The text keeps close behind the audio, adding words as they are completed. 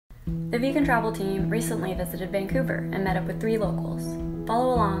The Vegan Travel team recently visited Vancouver and met up with 3 locals.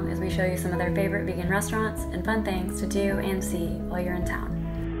 Follow along as we show you some of their favorite vegan restaurants and fun things to do and see while you're in town.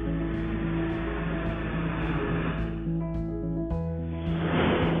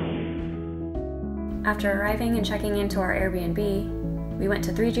 After arriving and checking into our Airbnb, we went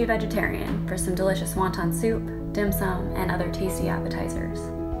to 3G Vegetarian for some delicious wonton soup, dim sum, and other tasty appetizers.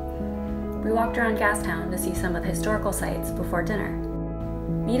 We walked around Gastown to see some of the historical sites before dinner.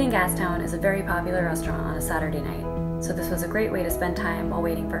 Meeting Gastown is a very popular restaurant on a Saturday night, so this was a great way to spend time while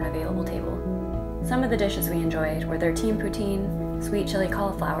waiting for an available table. Some of the dishes we enjoyed were their team poutine, sweet chili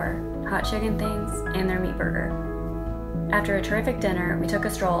cauliflower, hot chicken things, and their meat burger. After a terrific dinner, we took a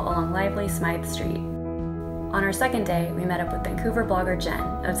stroll along lively Smythe Street. On our second day, we met up with Vancouver blogger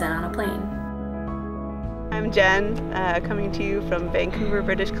Jen of Zen on a Plane. I'm Jen, coming to you from Vancouver,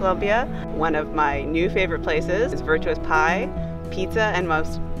 British Columbia. One of my new favorite places is Virtuous Pie, pizza and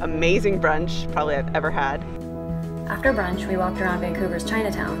most amazing brunch probably I've ever had. After brunch, we walked around Vancouver's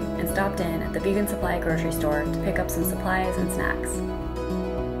Chinatown and stopped in at the VeganSupply grocery store to pick up some supplies and snacks.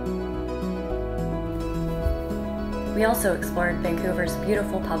 We also explored Vancouver's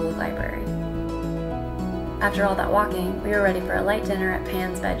beautiful public library. After all that walking, we were ready for a light dinner at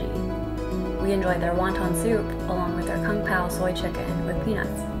Panz Veggie. We enjoyed their wonton soup along with their kung pao soy chicken with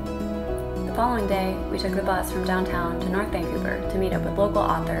peanuts. The following day, we took the bus from downtown to North Vancouver to meet up with local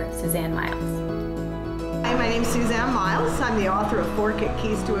author Suzanne Miles. Hi, my name's Suzanne Miles. I'm the author of 4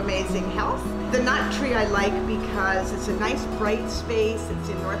 Keys to Amazing Health. The Nut Tree I like because it's a nice bright space. It's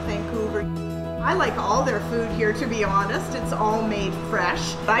in North Vancouver. I like all their food here, to be honest. It's all made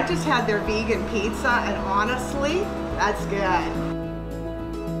fresh. I just had their vegan pizza and honestly, that's good.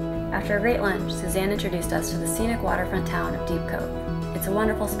 After a great lunch, Suzanne introduced us to the scenic waterfront town of Deep Cove. It's a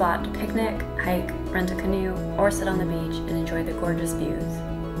wonderful spot to picnic, hike, rent a canoe, or sit on the beach and enjoy the gorgeous views.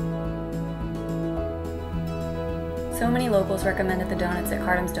 So many locals recommended the donuts at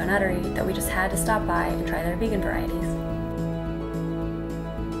Cartems Donuterie that we just had to stop by and try their vegan varieties.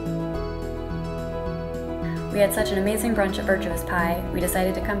 We had such an amazing brunch at Virtuous Pie, we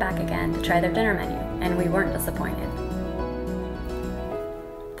decided to come back again to try their dinner menu, and we weren't disappointed.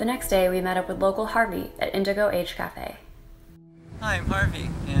 The next day, we met up with local Harvey at Indigo Age Cafe. Hi, I'm Harvey,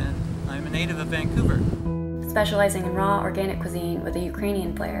 and I'm a native of Vancouver. Specializing in raw, organic cuisine with a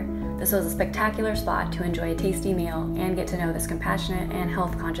Ukrainian flair, this was a spectacular spot to enjoy a tasty meal and get to know this compassionate and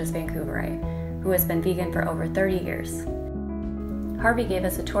health-conscious Vancouverite, who has been vegan for over 30 years. Harvey gave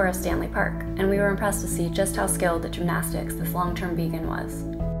us a tour of Stanley Park, and we were impressed to see just how skilled at gymnastics this long-term vegan was.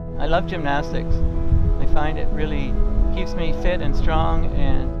 I love gymnastics. I find it really keeps me fit and strong,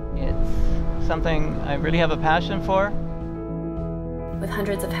 and it's something I really have a passion for. With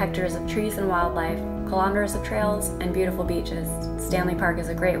hundreds of hectares of trees and wildlife, kilometers of trails, and beautiful beaches, Stanley Park is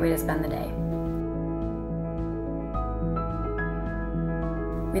a great way to spend the day.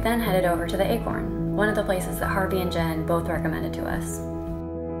 We then headed over to the Acorn, one of the places that Harvey and Jen both recommended to us.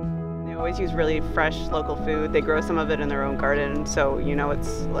 They always use really fresh local food. They grow some of it in their own garden, so you know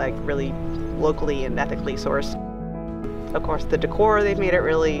it's like really locally and ethically sourced. Of course, the decor, they've made it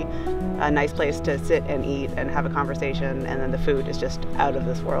really a nice place to sit and eat and have a conversation, and then the food is just out of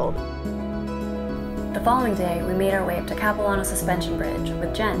this world. The following day, we made our way up to Capilano Suspension Bridge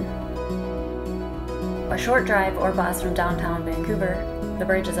with Jen. A short drive or bus from downtown Vancouver, the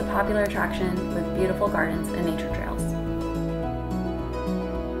bridge is a popular attraction with beautiful gardens and nature trails.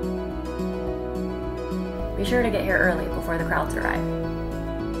 Be sure to get here early before the crowds arrive.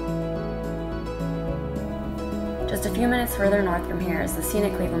 Just a few minutes further north from here is the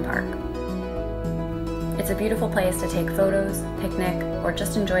scenic Cleveland Park. It's a beautiful place to take photos, picnic, or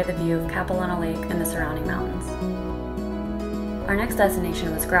just enjoy the view of Capilano Lake and the surrounding mountains. Our next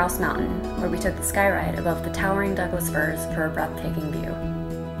destination was Grouse Mountain, where we took the sky ride above the towering Douglas firs for a breathtaking view.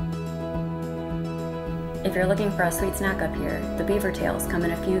 If you're looking for a sweet snack up here, the Beavertails come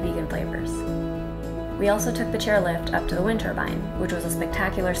in a few vegan flavors. We also took the chairlift up to the wind turbine, which was a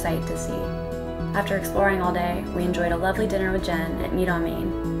spectacular sight to see. After exploring all day, we enjoyed a lovely dinner with Jen at Meat on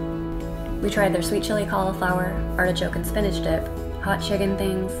Main. We tried their sweet chili cauliflower, artichoke and spinach dip, hot chicken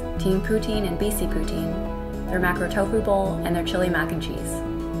things, team poutine and BC poutine, their macro tofu bowl, and their chili mac and cheese.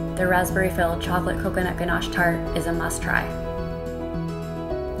 Their raspberry-filled chocolate coconut ganache tart is a must-try.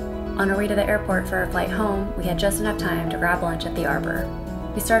 On our way to the airport for our flight home, we had just enough time to grab lunch at the Arbor.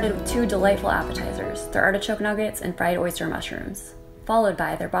 We started with 2 delightful appetizers, their artichoke nuggets and fried oyster mushrooms, followed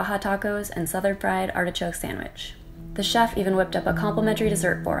by their Baja tacos and southern fried artichoke sandwich. The chef even whipped up a complimentary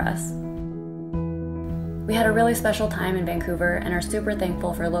dessert for us. We had a really special time in Vancouver and are super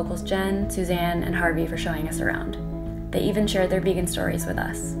thankful for locals Jen, Suzanne, and Harvey for showing us around. They even shared their vegan stories with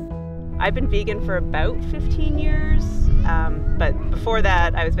us. I've been vegan for about 15 years, but before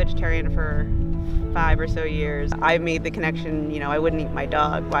that I was vegetarian for 5 or so years. I made the connection, you know, I wouldn't eat my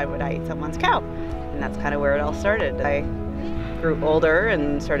dog, why would I eat someone's cow? And that's kind of where it all started. I grew older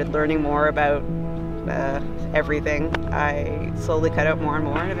and started learning more about everything. I slowly cut out more and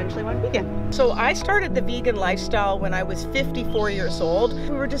more and eventually went vegan. So I started the vegan lifestyle when I was 54 years old.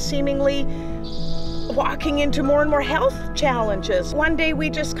 We were just seemingly walking into more and more health challenges. One day we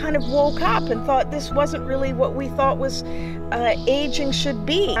just kind of woke up and thought this wasn't really what we thought was aging should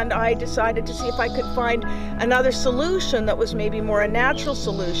be. And I decided to see if I could find another solution that was maybe more a natural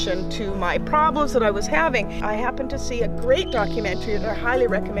solution to my problems that I was having. I happened to see a great documentary that I highly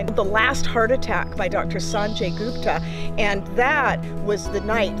recommend, The Last Heart Attack by Dr. Sanjay Gupta. And that was the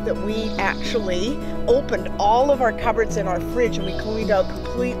night that we actually opened all of our cupboards in our fridge and we cleaned out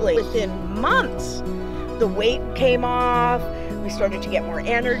completely. Within months, the weight came off, we started to get more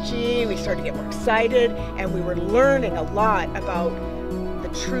energy, we started to get more excited, and we were learning a lot about the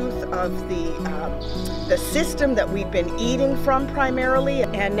truth of the system that we've been eating from primarily.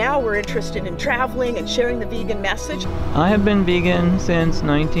 And now we're interested in traveling and sharing the vegan message. I have been vegan since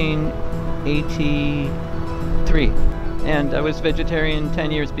 1983, and I was vegetarian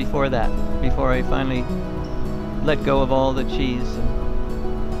 10 years before that, before I finally let go of all the cheese and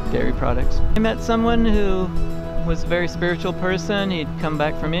dairy products. I met someone who was a very spiritual person. He'd come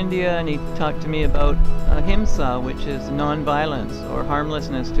back from India and he talked to me about ahimsa, which is non-violence or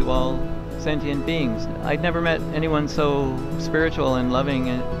harmlessness to all sentient beings. I'd never met anyone so spiritual and loving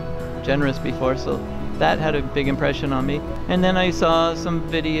and generous before, so that had a big impression on me. And then I saw some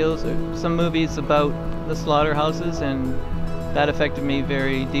videos or some movies about the slaughterhouses, and that affected me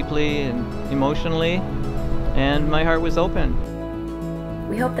very deeply and emotionally, and my heart was open.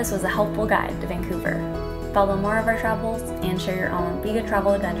 We hope this was a helpful guide to Vancouver. Follow more of our travels and share your own vegan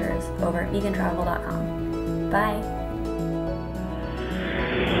travel adventures over at VeganTravel.com. Bye!